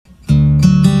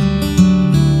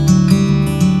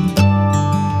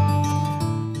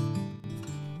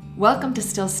Welcome to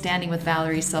Still Standing with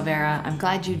Valerie Silvera. I'm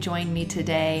glad you joined me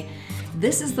today.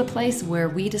 This is the place where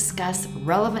we discuss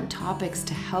relevant topics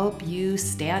to help you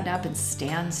stand up and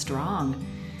stand strong,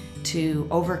 to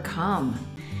overcome.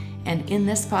 And in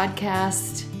this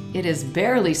podcast, it is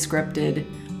barely scripted,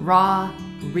 raw,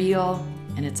 real,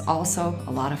 and it's also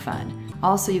a lot of fun.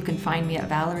 Also, you can find me at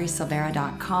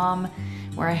valeriesilvera.com,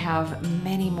 where I have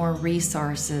many more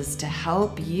resources to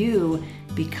help you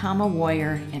become a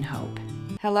warrior in hope.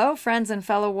 Hello, friends and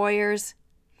fellow warriors.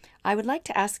 I would like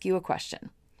to ask you a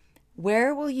question.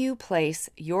 Where will you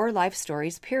place your life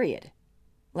stories, period?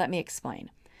 Let me explain.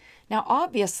 Now,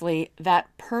 obviously, that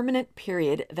permanent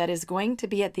period that is going to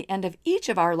be at the end of each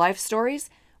of our life stories,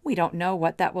 we don't know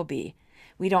what that will be.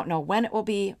 We don't know when it will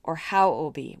be or how it will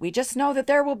be. We just know that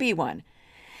there will be one.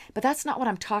 But that's not what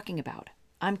I'm talking about.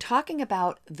 I'm talking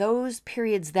about those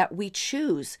periods that we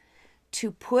choose to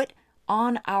put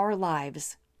on our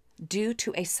lives due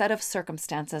to a set of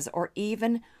circumstances or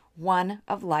even one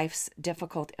of life's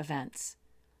difficult events.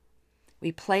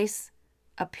 We place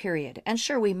a period. And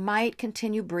sure, we might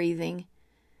continue breathing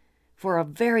for a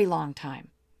very long time.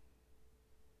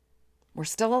 We're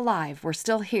still alive. We're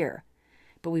still here.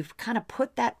 But we've kind of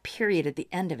put that period at the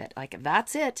end of it. Like,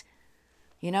 that's it.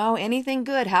 You know, anything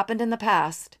good happened in the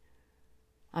past.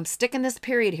 I'm sticking this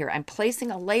period here. I'm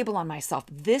placing a label on myself.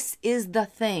 This is the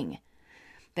thing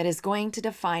that is going to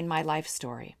define my life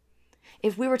story.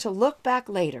 If we were to look back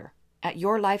later at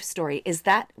your life story, is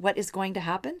that what is going to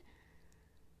happen?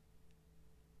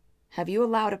 Have you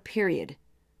allowed a period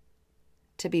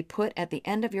to be put at the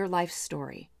end of your life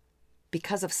story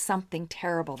because of something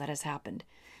terrible that has happened?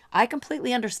 I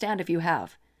completely understand if you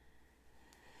have.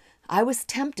 I was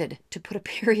tempted to put a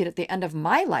period at the end of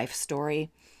my life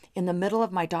story in the middle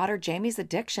of my daughter Jamie's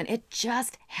addiction. It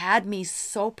just had me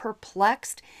so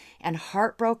perplexed and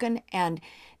heartbroken and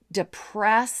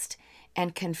depressed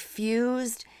and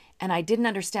confused. And I didn't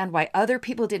understand why other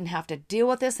people didn't have to deal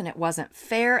with this, and it wasn't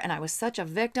fair, and I was such a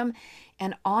victim,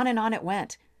 and on it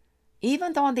went.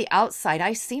 Even though on the outside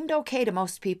I seemed okay to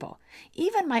most people,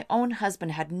 even my own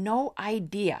husband had no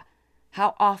idea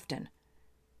how often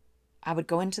I would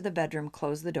go into the bedroom,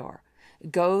 close the door,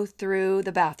 go through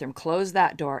the bathroom, close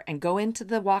that door, and go into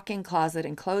the walk-in closet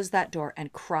and close that door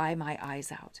and cry my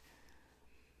eyes out.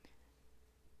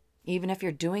 Even if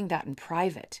you're doing that in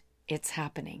private, it's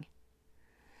happening.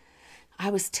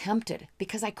 I was tempted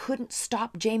because I couldn't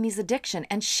stop Jamie's addiction,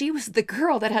 and she was the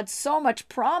girl that had so much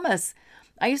promise.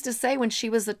 I used to say when she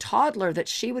was a toddler that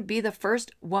she would be the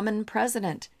first woman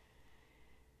president.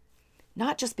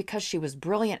 Not just because she was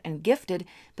brilliant and gifted,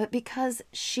 but because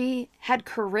she had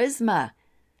charisma.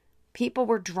 People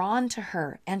were drawn to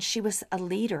her, and she was a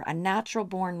leader, a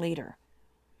natural-born leader.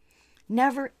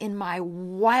 Never in my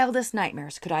wildest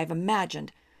nightmares could I have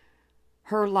imagined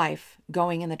her life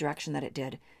going in the direction that it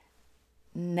did.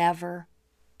 Never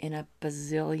in a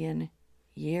bazillion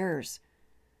years.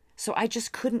 So I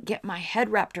just couldn't get my head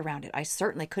wrapped around it. I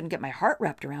certainly couldn't get my heart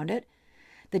wrapped around it.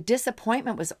 The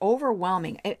disappointment was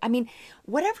overwhelming. I mean,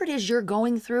 whatever it is you're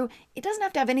going through, it doesn't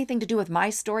have to have anything to do with my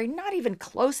story, not even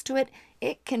close to it.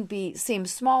 It can seem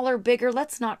smaller, bigger.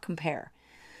 Let's not compare.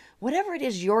 Whatever it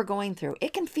is you're going through,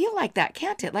 it can feel like that,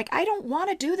 can't it? Like, I don't want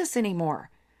to do this anymore.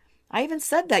 I even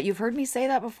said that. You've heard me say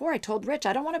that before. I told Rich,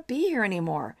 I don't want to be here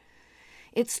anymore.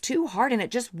 It's too hard, and it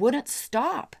just wouldn't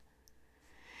stop.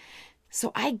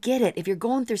 So I get it. If you're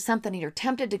going through something and you're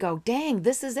tempted to go, dang,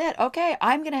 this is it. Okay,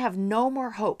 I'm going to have no more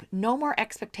hope, no more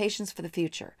expectations for the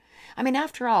future. I mean,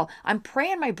 after all, I'm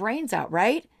praying my brains out,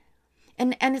 right?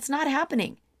 And it's not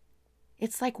happening.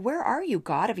 It's like, where are you,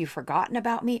 God? Have you forgotten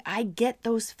about me? I get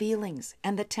those feelings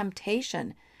and the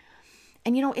temptation.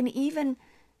 And, you know, and even,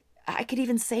 I could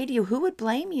even say to you, who would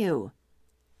blame you?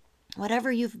 Whatever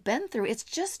you've been through, it's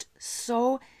just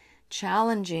so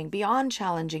challenging, beyond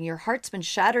challenging. Your heart's been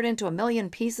shattered into a million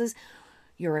pieces.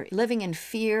 You're living in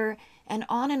fear, and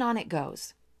on it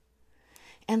goes.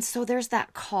 And so there's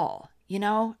that call, you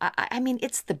know? I mean,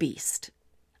 it's the beast.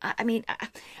 I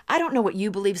don't know what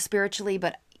you believe spiritually,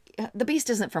 but the beast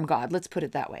isn't from God. Let's put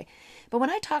it that way. But when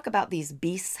I talk about these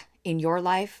beasts in your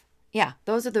life, yeah,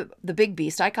 those are the big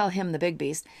beast. I call him the big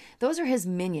beast. Those are his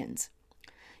minions,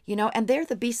 you know, and they're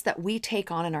the beasts that we take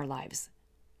on in our lives.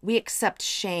 We accept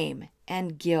shame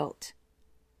and guilt.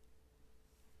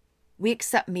 We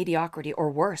accept mediocrity, or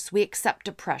worse, we accept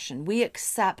depression. We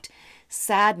accept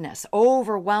sadness,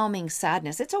 overwhelming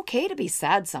sadness. It's okay to be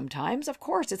sad sometimes. Of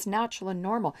course, it's natural and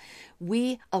normal.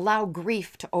 We allow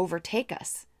grief to overtake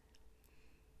us.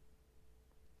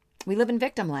 We live in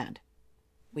victim land.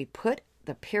 We put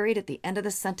the period at the end of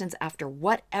the sentence after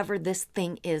whatever this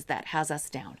thing is that has us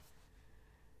down.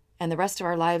 And the rest of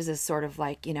our lives is sort of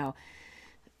like,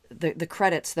 the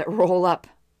credits that roll up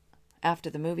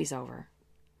after the movie's over.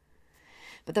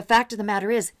 But the fact of the matter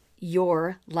is,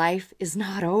 your life is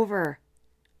not over.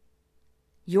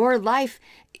 Your life,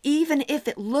 even if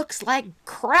it looks like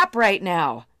crap right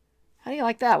now. How do you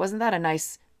like that? Wasn't that a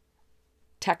nice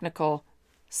technical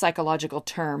psychological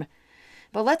term?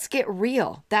 But let's get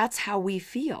real. That's how we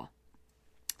feel.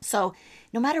 So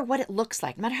no matter what it looks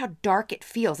like, no matter how dark it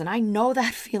feels, and I know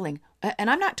that feeling, and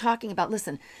I'm not talking about,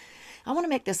 listen, I want to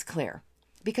make this clear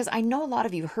because I know a lot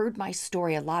of you heard my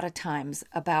story a lot of times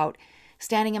about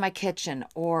standing in my kitchen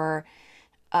or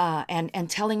and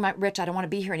telling my Rich, I don't want to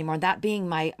be here anymore. That being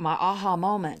my aha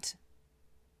moment,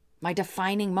 my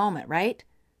defining moment, right?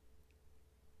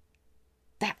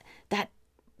 That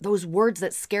those words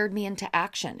that scared me into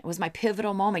action. It was my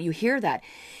pivotal moment. You hear that.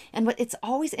 And it's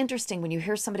always interesting when you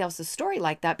hear somebody else's story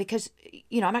like that because,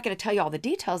 I'm not going to tell you all the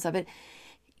details of it.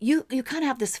 You kind of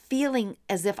have this feeling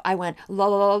as if I went la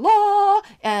la la la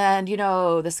and,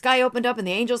 the sky opened up and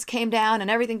the angels came down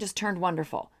and everything just turned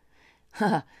wonderful.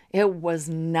 It was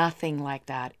nothing like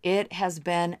that. It has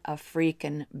been a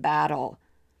freaking battle.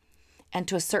 And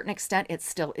to a certain extent, it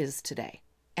still is today.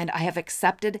 And I have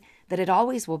accepted that it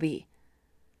always will be.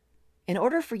 In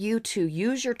order for you to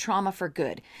use your trauma for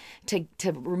good, to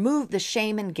remove the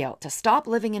shame and guilt, to stop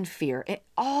living in fear,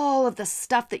 all of the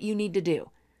stuff that you need to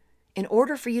do, in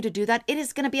order for you to do that, it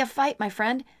is going to be a fight, my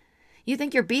friend. You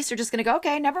think your beasts are just going to go,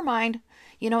 okay, never mind.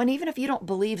 And even if you don't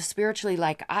believe spiritually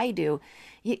like I do,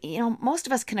 most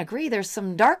of us can agree there's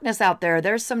some darkness out there.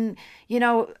 There's some,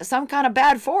 some kind of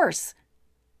bad force.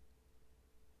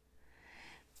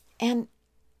 And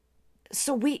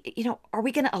so are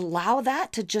we going to allow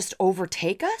that to just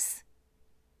overtake us?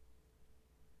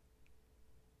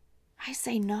 I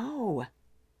say no.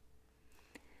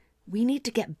 We need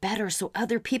to get better so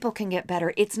other people can get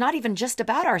better. It's not even just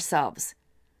about ourselves.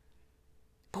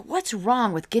 But what's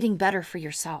wrong with getting better for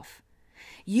yourself?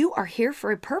 You are here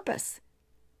for a purpose,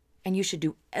 and you should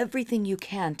do everything you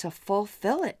can to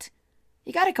fulfill it.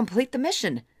 You got to complete the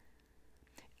mission.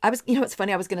 It's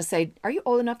funny, I was going to say, are you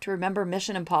old enough to remember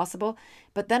Mission Impossible?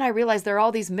 But then I realized there are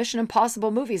all these Mission Impossible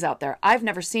movies out there. I've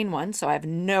never seen one, so I have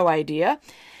no idea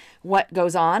what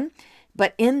goes on.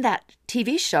 But in that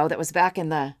TV show that was back in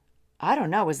the, I don't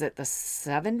know, was it the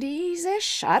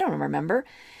 70s-ish? I don't remember.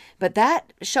 But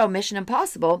that show, Mission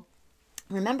Impossible,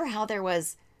 remember how there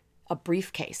was a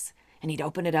briefcase and he'd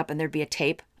open it up and there'd be a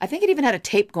tape? I think it even had a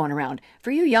tape going around. For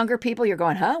you younger people, you're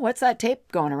going, huh? What's that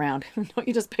tape going around? Don't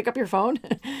you just pick up your phone?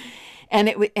 and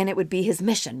it would be his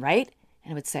mission, right?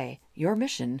 And it would say, your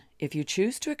mission, if you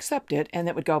choose to accept it, and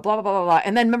it would go blah, blah, blah, blah, blah.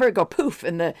 And then remember it'd go poof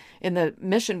and the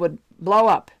mission would blow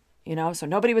up, so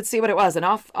nobody would see what it was. And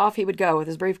off he would go with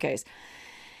his briefcase.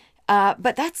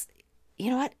 But that's, you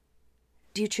know what?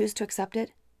 Do you choose to accept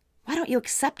it? Why don't you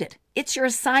accept it? It's your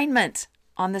assignment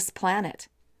on this planet.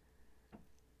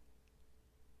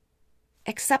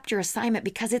 Accept your assignment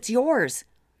because it's yours.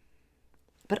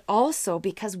 But also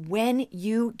because when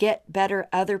you get better,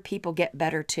 other people get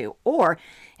better too. Or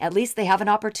at least they have an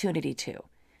opportunity to.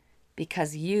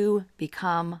 Because you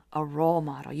become a role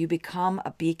model. You become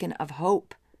a beacon of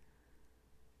hope.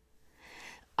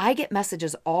 I get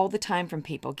messages all the time from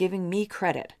people giving me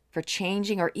credit for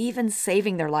changing or even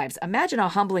saving their lives. Imagine how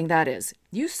humbling that is.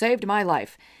 You saved my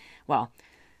life. Well,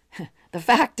 the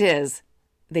fact is,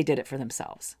 they did it for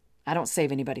themselves. I don't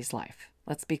save anybody's life.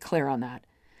 Let's be clear on that.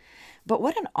 But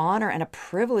what an honor and a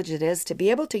privilege it is to be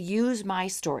able to use my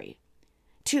story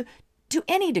to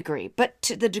any degree, but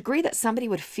to the degree that somebody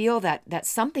would feel that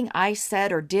something I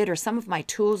said or did or some of my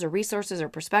tools or resources or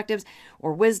perspectives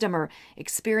or wisdom or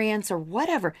experience or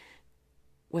whatever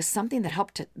was something that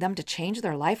helped them to change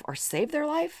their life or save their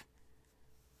life.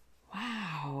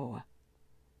 Wow.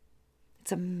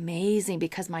 It's amazing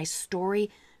because my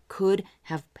story could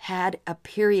have had a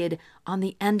period on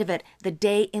the end of it, the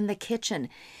day in the kitchen,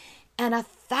 and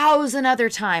 1,000 other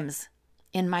times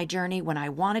in my journey when I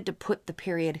wanted to put the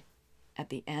period at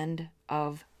the end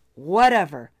of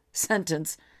whatever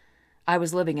sentence I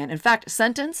was living in. In fact,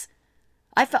 sentence,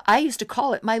 I used to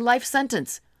call it my life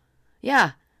sentence.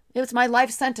 Yeah, it was my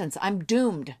life sentence. I'm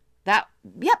doomed.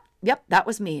 Yep, that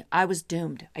was me. I was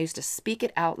doomed. I used to speak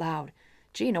it out loud.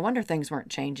 Gee, no wonder things weren't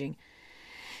changing.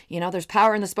 There's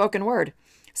power in the spoken word.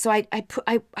 So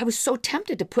I was so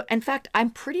tempted to put, in fact, I'm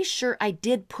pretty sure I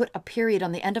did put a period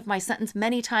on the end of my sentence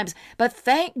many times, but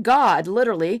thank God,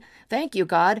 literally, thank you,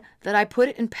 God, that I put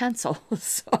it in pencil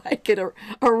so I could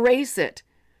erase it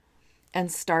and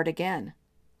start again.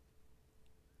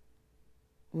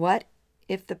 What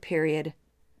if the period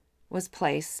was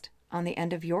placed on the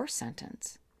end of your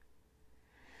sentence?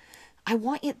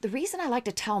 The reason I like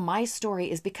to tell my story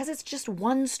is because it's just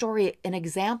one story, an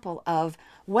example of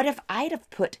what if I'd have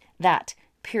put that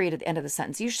period at the end of the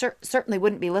sentence. You certainly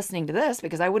wouldn't be listening to this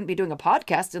because I wouldn't be doing a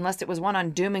podcast unless it was one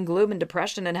on doom and gloom and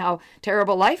depression and how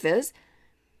terrible life is.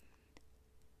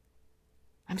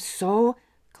 I'm so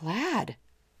glad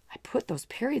I put those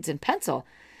periods in pencil.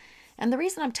 And the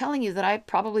reason I'm telling you that I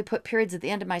probably put periods at the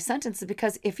end of my sentence is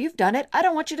because if you've done it, I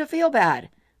don't want you to feel bad.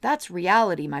 That's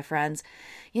reality, my friends.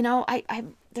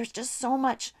 There's just so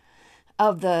much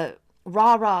of the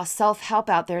rah-rah self-help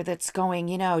out there that's going,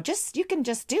 you can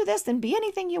just do this and be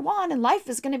anything you want and life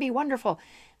is going to be wonderful.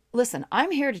 Listen,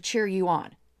 I'm here to cheer you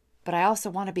on, but I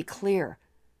also want to be clear.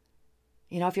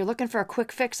 If you're looking for a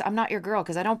quick fix, I'm not your girl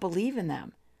because I don't believe in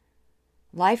them.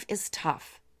 Life is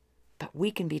tough, but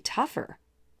we can be tougher.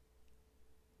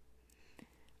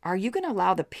 Are you going to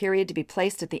allow the period to be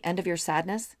placed at the end of your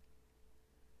sadness?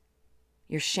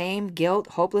 Your shame, guilt,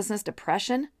 hopelessness,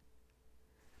 depression?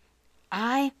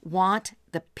 I want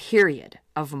the period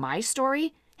of my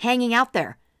story hanging out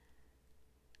there.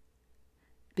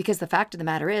 Because the fact of the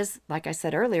matter is, like I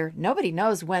said earlier, nobody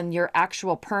knows when your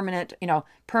actual permanent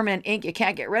ink you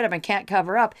can't get rid of and can't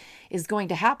cover up is going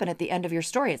to happen at the end of your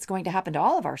story. It's going to happen to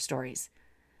all of our stories.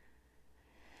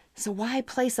 So why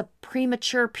place a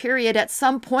premature period at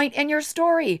some point in your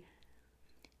story?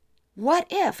 What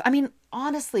if?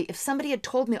 Honestly, if somebody had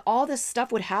told me all this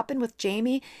stuff would happen with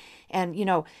Jamie and,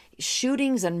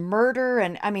 shootings and murder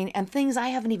and things I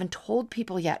haven't even told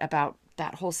people yet about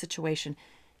that whole situation.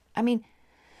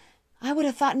 I would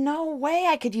have thought, no way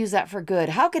I could use that for good.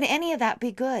 How could any of that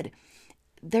be good?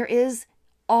 There is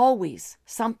always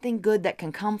something good that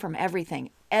can come from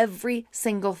everything. Every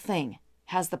single thing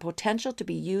has the potential to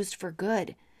be used for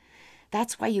good.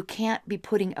 That's why you can't be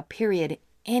putting a period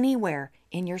anywhere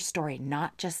in your story,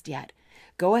 not just yet.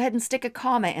 Go ahead and stick a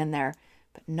comma in there,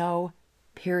 but no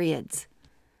periods.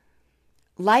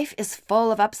 Life is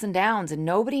full of ups and downs, and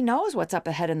nobody knows what's up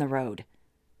ahead in the road.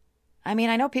 I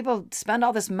know people spend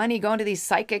all this money going to these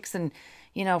psychics and,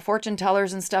 fortune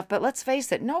tellers and stuff, but let's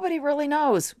face it, nobody really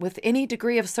knows with any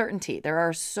degree of certainty. There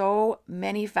are so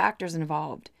many factors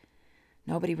involved.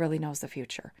 Nobody really knows the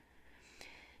future.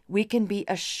 We can be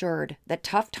assured that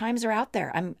tough times are out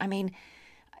there.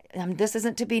 This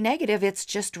isn't to be negative. It's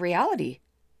just reality.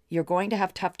 You're going to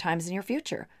have tough times in your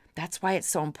future. That's why it's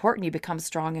so important you become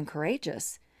strong and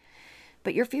courageous.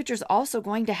 But your future is also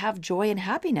going to have joy and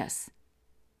happiness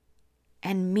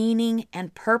and meaning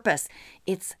and purpose.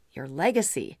 It's your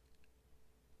legacy.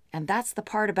 And that's the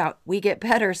part about we get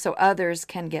better so others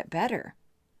can get better.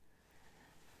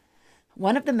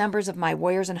 One of the members of my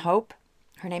Warriors in Hope,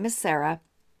 her name is Sarah,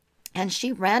 and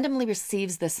she randomly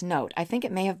receives this note. I think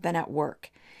it may have been at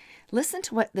work. Listen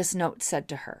to what this note said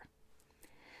to her.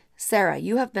 Sarah,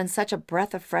 you have been such a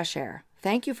breath of fresh air.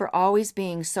 Thank you for always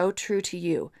being so true to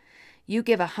you. You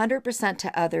give 100%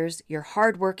 to others. You're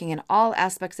hardworking in all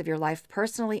aspects of your life,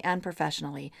 personally and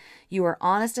professionally. You are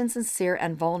honest and sincere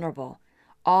and vulnerable,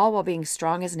 all while being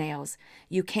strong as nails.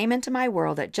 You came into my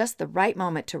world at just the right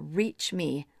moment to reach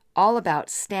me, all about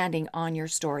standing on your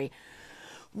story.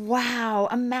 Wow,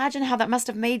 imagine how that must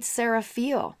have made Sarah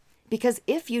feel. Because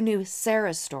if you knew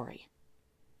Sarah's story,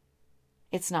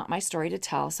 it's not my story to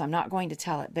tell, so I'm not going to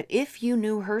tell it. But if you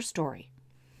knew her story,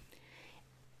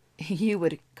 you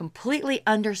would completely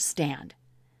understand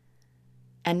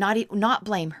and not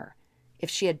blame her if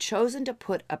she had chosen to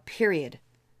put a period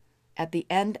at the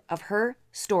end of her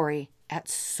story at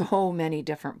so many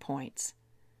different points.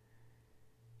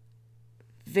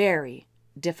 Very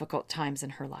difficult times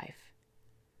in her life.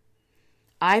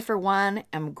 I, for one,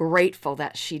 am grateful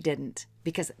that she didn't,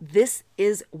 because this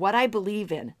is what I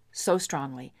believe in so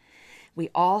strongly. We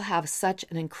all have such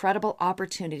an incredible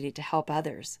opportunity to help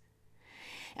others.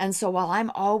 And so while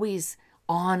I'm always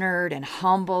honored and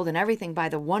humbled and everything by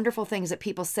the wonderful things that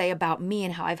people say about me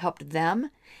and how I've helped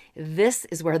them, this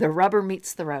is where the rubber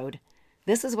meets the road.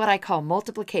 This is what I call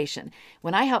multiplication.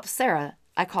 When I help Sarah,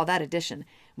 I call that addition.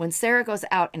 When Sarah goes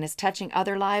out and is touching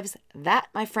other lives, that,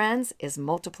 my friends, is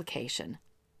multiplication.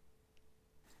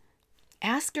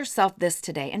 Ask yourself this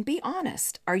today and be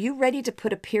honest. Are you ready to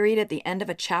put a period at the end of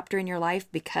a chapter in your life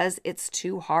because it's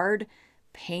too hard,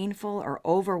 painful, or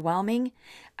overwhelming?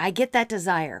 I get that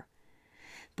desire.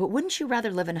 But wouldn't you rather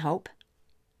live in hope?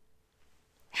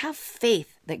 Have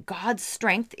faith that God's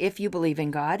strength, if you believe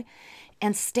in God,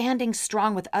 and standing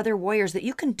strong with other warriors, that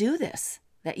you can do this,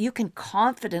 that you can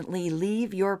confidently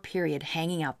leave your period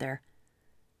hanging out there.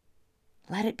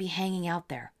 Let it be hanging out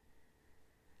there.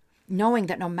 Knowing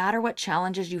that no matter what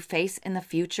challenges you face in the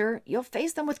future, you'll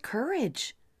face them with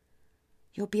courage.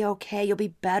 You'll be okay. You'll be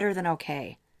better than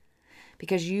okay.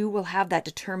 because you will have that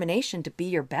determination to be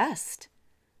your best.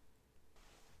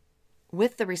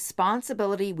 With the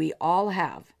responsibility we all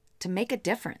have to make a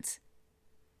difference.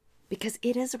 Because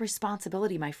it is a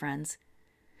responsibility, my friends.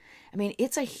 I mean,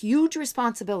 it's a huge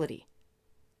responsibility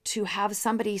to have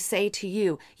somebody say to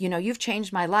you, you've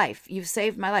changed my life. You've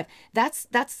saved my life.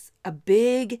 That's a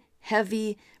big,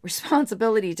 heavy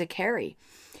responsibility to carry.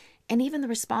 And even the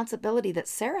responsibility that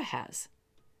Sarah has.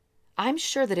 I'm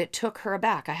sure that it took her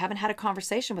aback. I haven't had a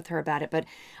conversation with her about it, but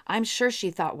I'm sure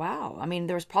she thought, wow. I mean,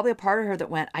 there was probably a part of her that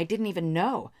went, I didn't even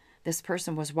know this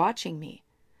person was watching me.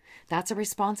 That's a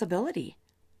responsibility.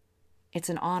 It's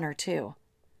an honor, too,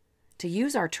 to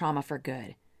use our trauma for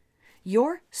good.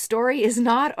 Your story is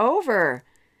not over.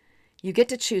 You get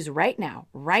to choose right now,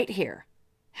 right here,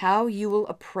 how you will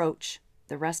approach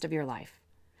the rest of your life.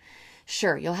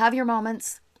 Sure, you'll have your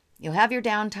moments. You'll have your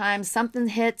downtime. Something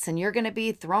hits and you're going to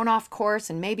be thrown off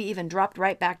course and maybe even dropped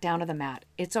right back down to the mat.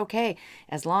 It's okay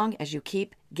as long as you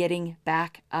keep getting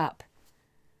back up.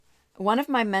 One of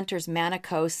my mentors,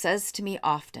 Manako, says to me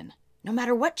often, no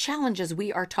matter what challenges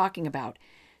we are talking about,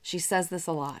 she says this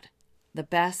a lot, the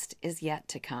best is yet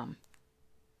to come.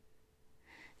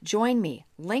 Join me,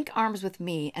 link arms with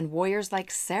me and warriors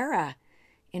like Sarah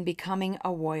in becoming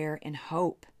a warrior in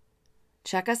hope.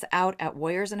 Check us out at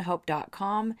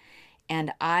warriorsinhope.com,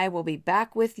 and I will be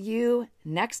back with you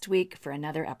next week for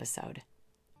another episode.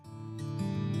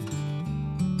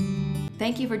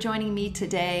 Thank you for joining me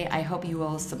today. I hope you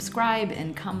will subscribe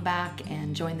and come back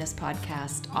and join this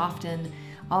podcast often.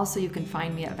 Also, you can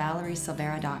find me at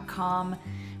valeriesilvera.com,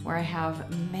 where I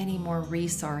have many more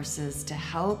resources to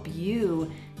help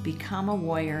you become a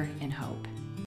warrior in hope.